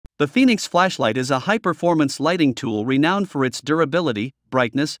The Fenix flashlight is a high-performance lighting tool renowned for its durability,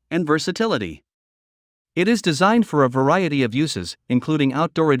 brightness, and versatility. It is designed for a variety of uses, including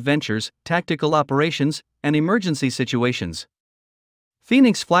outdoor adventures, tactical operations, and emergency situations.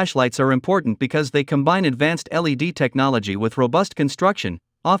 Fenix flashlights are important because they combine advanced LED technology with robust construction,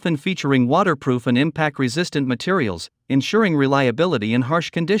 often featuring waterproof and impact-resistant materials, ensuring reliability in harsh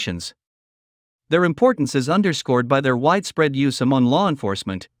conditions. Their importance is underscored by their widespread use among law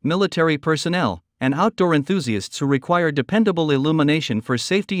enforcement, military personnel, and outdoor enthusiasts who require dependable illumination for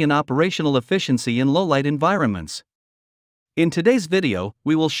safety and operational efficiency in low-light environments. In today's video,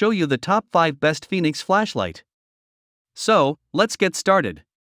 we will show you the top 5 best Fenix flashlight. So, let's get started.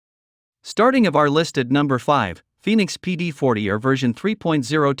 Starting of our list at number 5, Fenix PD40 or version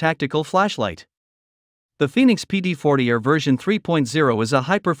 3.0 tactical flashlight. The Fenix PD40 or version 3.0 is a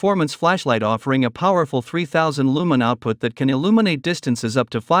high-performance flashlight offering a powerful 3000 lumen output that can illuminate distances up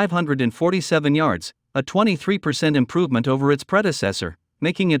to 547 yards, a 23% improvement over its predecessor,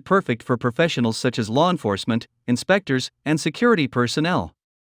 making it perfect for professionals such as law enforcement, inspectors, and security personnel.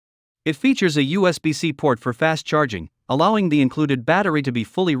 It features a USB-C port for fast charging, allowing the included battery to be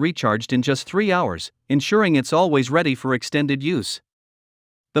fully recharged in just 3 hours, ensuring it's always ready for extended use.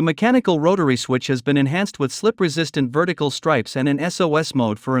 The mechanical rotary switch has been enhanced with slip-resistant vertical stripes and an SOS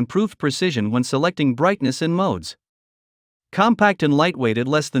mode for improved precision when selecting brightness and modes. Compact and lightweight at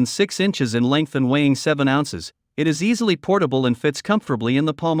less than 6 inches in length and weighing 7 ounces, it is easily portable and fits comfortably in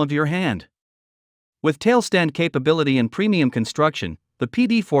the palm of your hand. With tailstand capability and premium construction, the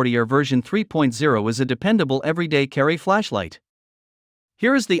PD40 or version 3.0 is a dependable everyday carry flashlight.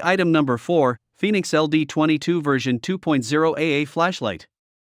 Here is the item number 4, Fenix LD22 version 2.0 AA flashlight.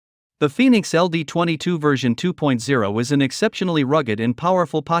 The Fenix LD22 version 2.0 is an exceptionally rugged and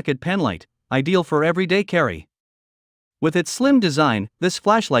powerful pocket penlight, ideal for everyday carry. With its slim design, this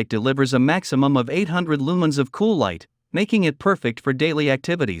flashlight delivers a maximum of 800 lumens of cool light, making it perfect for daily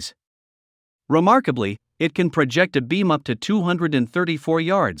activities. Remarkably, it can project a beam up to 234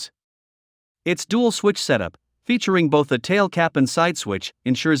 yards. Its dual switch setup, featuring both a tail cap and side switch,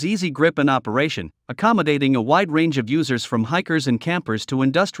 ensures easy grip and operation, accommodating a wide range of users from hikers and campers to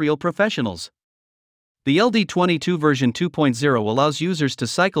industrial professionals. The LD22 version 2.0 allows users to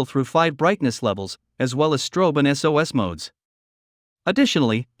cycle through 5 brightness levels, as well as strobe and SOS modes.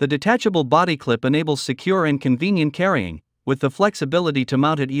 Additionally, the detachable body clip enables secure and convenient carrying, with the flexibility to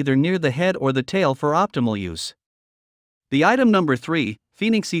mount it either near the head or the tail for optimal use. The item number 3,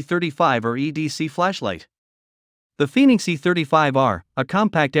 Fenix E35 or EDC flashlight. The Fenix E35R, a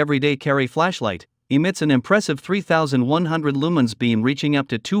compact everyday carry flashlight, emits an impressive 3100 lumens beam reaching up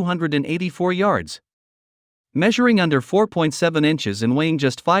to 284 yards. Measuring under 4.7 inches and weighing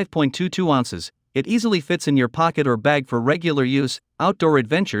just 5.22 ounces, it easily fits in your pocket or bag for regular use, outdoor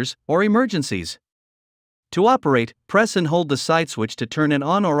adventures, or emergencies. To operate, press and hold the side switch to turn it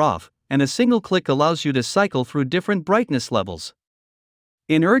on or off, and a single click allows you to cycle through different brightness levels.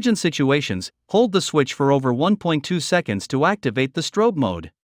 In urgent situations, hold the switch for over 1.2 seconds to activate the strobe mode.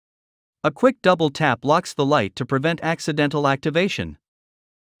 A quick double tap locks the light to prevent accidental activation.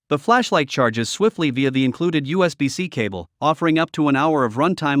 The flashlight charges swiftly via the included USB-C cable, offering up to an hour of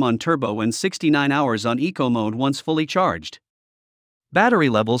runtime on turbo and 69 hours on eco mode once fully charged. Battery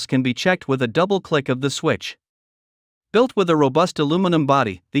levels can be checked with a double click of the switch. Built with a robust aluminum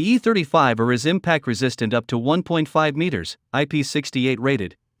body, the E35R is impact resistant up to 1.5 meters, IP68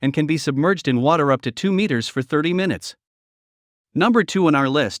 rated, and can be submerged in water up to 2 meters for 30 minutes. Number 2 on our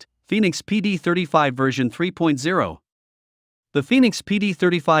list, Fenix PD35 version 3.0. The Fenix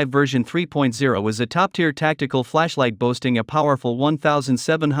PD35 version 3.0 is a top-tier tactical flashlight boasting a powerful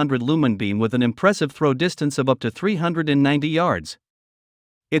 1700 lumen beam with an impressive throw distance of up to 390 yards.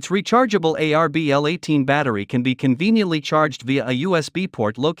 Its rechargeable ARB-L18 battery can be conveniently charged via a USB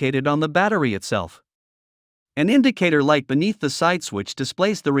port located on the battery itself. An indicator light beneath the side switch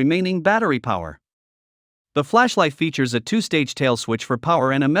displays the remaining battery power. The flashlight features a 2-stage tail switch for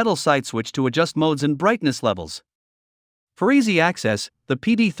power and a metal side switch to adjust modes and brightness levels. For easy access, the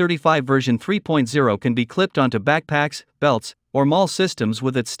PD35 version 3.0 can be clipped onto backpacks, belts, or mall systems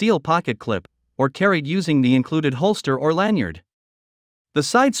with its steel pocket clip, or carried using the included holster or lanyard. The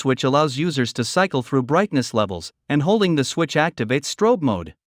side switch allows users to cycle through brightness levels, and holding the switch activates strobe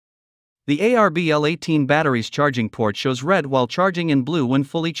mode. The ARB-L18 battery's charging port shows red while charging and blue when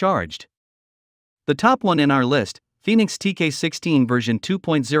fully charged. The top one in our list, Fenix TK16 version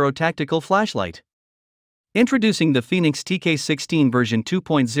 2.0 tactical flashlight. Introducing the Fenix TK16 version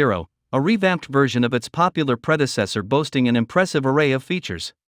 2.0, a revamped version of its popular predecessor boasting an impressive array of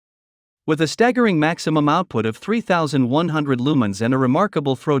features. With a staggering maximum output of 3,100 lumens and a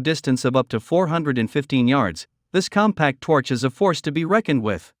remarkable throw distance of up to 415 yards, this compact torch is a force to be reckoned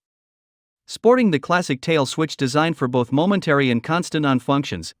with. Sporting the classic tail switch designed for both momentary and constant-on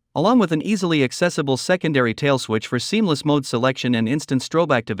functions, along with an easily accessible secondary tail switch for seamless mode selection and instant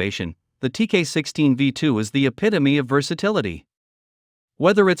strobe activation, the TK16V2 is the epitome of versatility.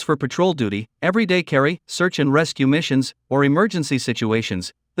 Whether it's for patrol duty, everyday carry, search and rescue missions, or emergency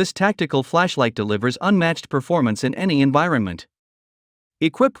situations, this tactical flashlight delivers unmatched performance in any environment.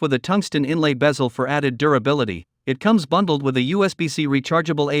 Equipped with a tungsten inlay bezel for added durability, it comes bundled with a USB-C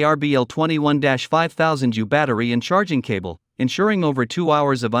rechargeable ARBL21-5000U battery and charging cable, ensuring over 2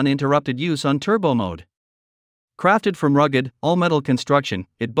 hours of uninterrupted use on turbo mode. Crafted from rugged, all-metal construction,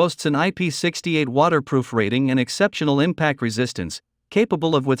 it boasts an IP68 waterproof rating and exceptional impact resistance,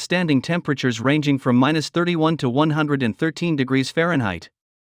 capable of withstanding temperatures ranging from -31 to 113 degrees Fahrenheit.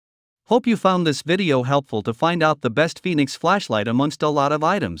 Hope you found this video helpful to find out the best Fenix flashlight amongst a lot of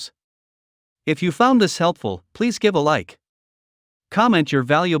items. If you found this helpful, please give a like. Comment your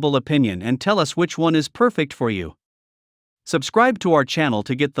valuable opinion and tell us which one is perfect for you. Subscribe to our channel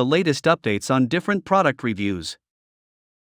to get the latest updates on different product reviews.